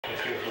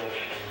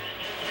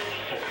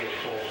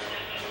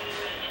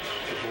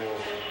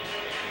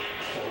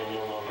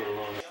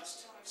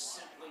Just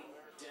simply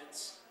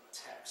dense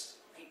text.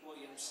 Pete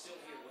Williams still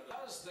here with us.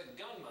 Because the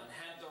gunman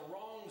had the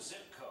wrong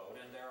zip code,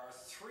 and there are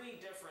 3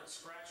 different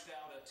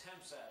scratched-out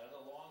attempts at it,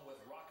 along with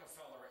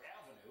Rockefeller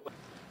Avenue.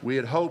 We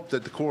had hoped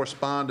that the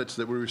correspondence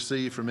that we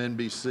received from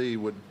NBC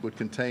would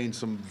contain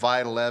some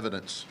vital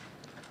evidence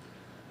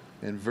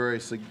and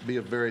be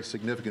of very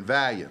significant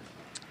value.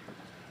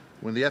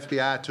 When the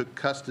FBI took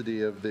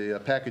custody of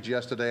the package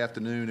yesterday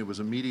afternoon, it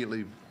was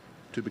immediately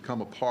to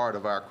become a part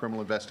of our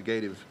criminal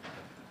investigative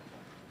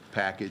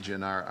package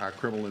and our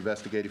criminal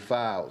investigative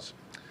files.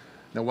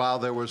 Now, while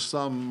there was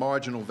some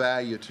marginal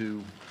value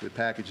to the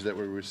package that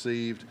we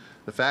received,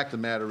 the fact of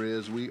the matter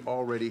is we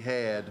already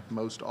had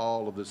most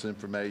all of this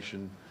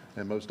information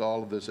and most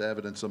all of this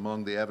evidence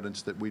among the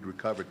evidence that we'd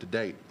recovered to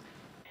date.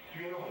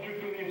 You had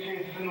 100 billion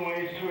chances in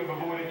ways to have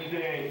avoided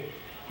today,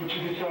 but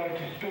you decided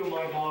to spill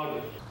my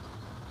blood.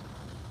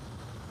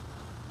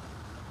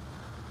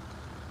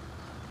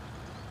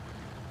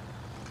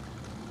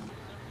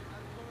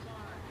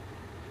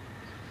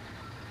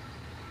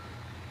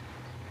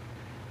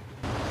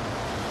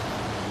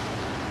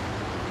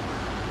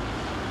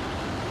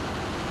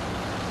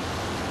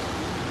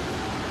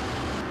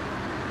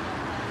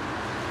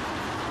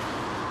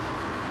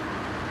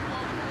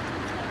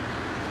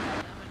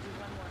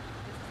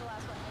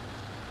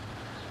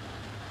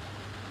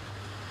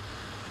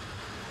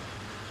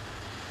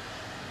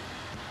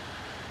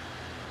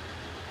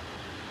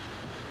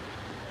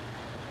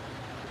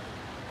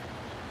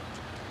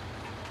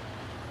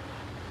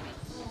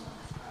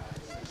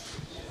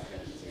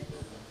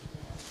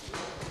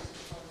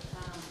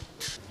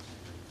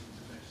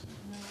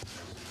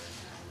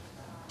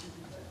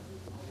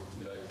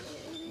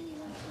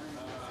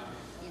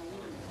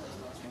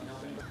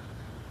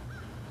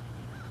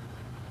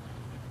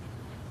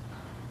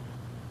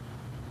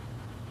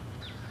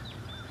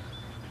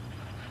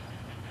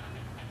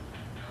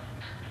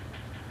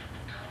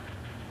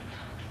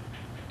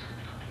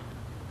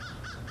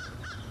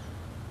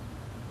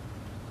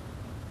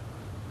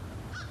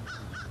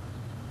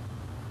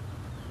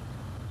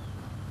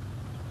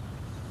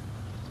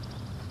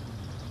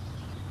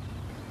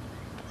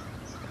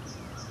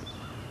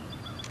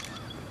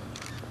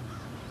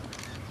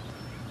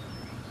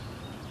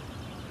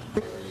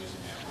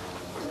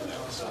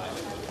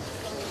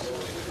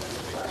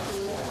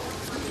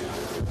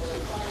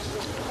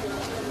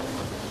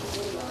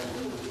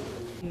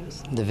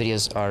 The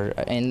videos are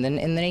in the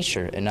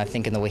nature, and I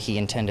think in the way he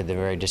intended, they're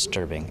very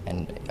disturbing.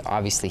 And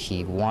obviously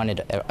he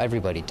wanted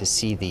everybody to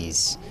see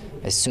these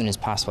as soon as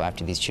possible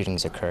after these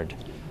shootings occurred.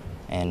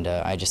 And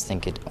I just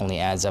think it only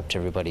adds up to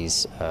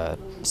everybody's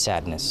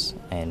sadness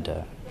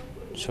and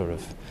sort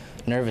of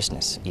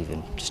nervousness,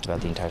 even, just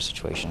about the entire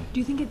situation. Do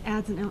you think it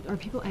adds are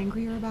people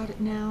angrier about it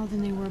now than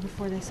they were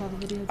before they saw the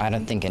video? I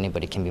don't think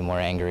anybody can be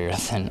more angrier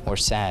than, or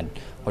sad,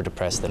 or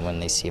depressed than when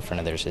they see a friend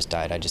of theirs has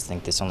died. I just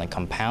think this only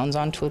compounds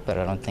onto it, but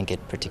I don't think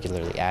it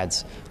particularly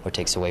adds or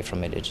takes away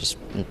from it. It just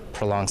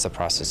prolongs the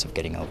process of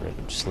getting over it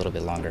just a little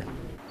bit longer.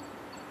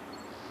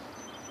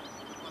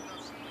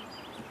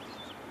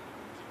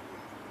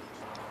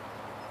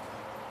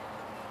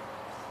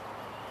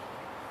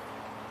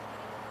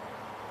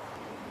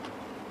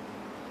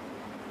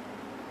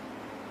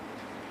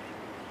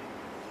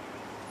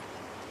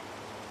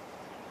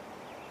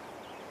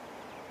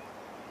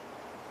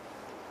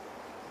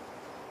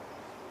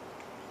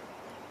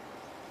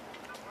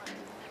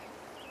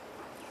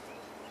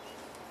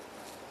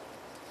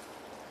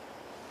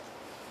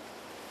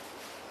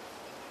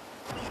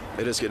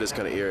 It is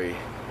kind of eerie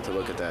to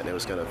look at that, and it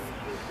was kind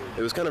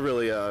of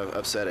really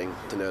upsetting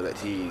to know that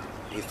he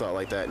thought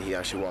like that and he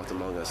actually walked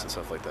among us and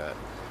stuff like that.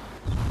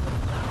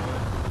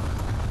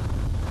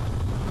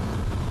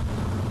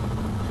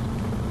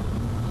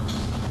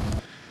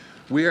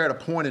 We are at a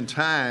point in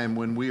time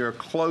when we are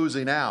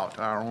closing out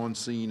our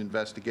on-scene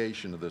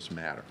investigation of this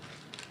matter.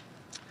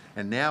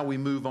 And now we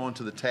move on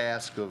to the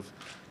task of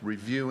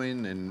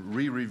reviewing and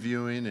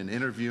re-reviewing and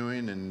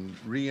interviewing and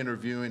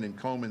re-interviewing and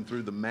combing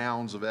through the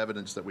mounds of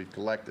evidence that we've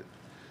collected.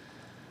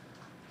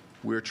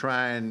 We're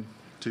trying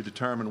to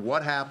determine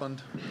what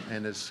happened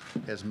and as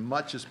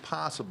much as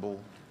possible,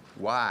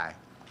 why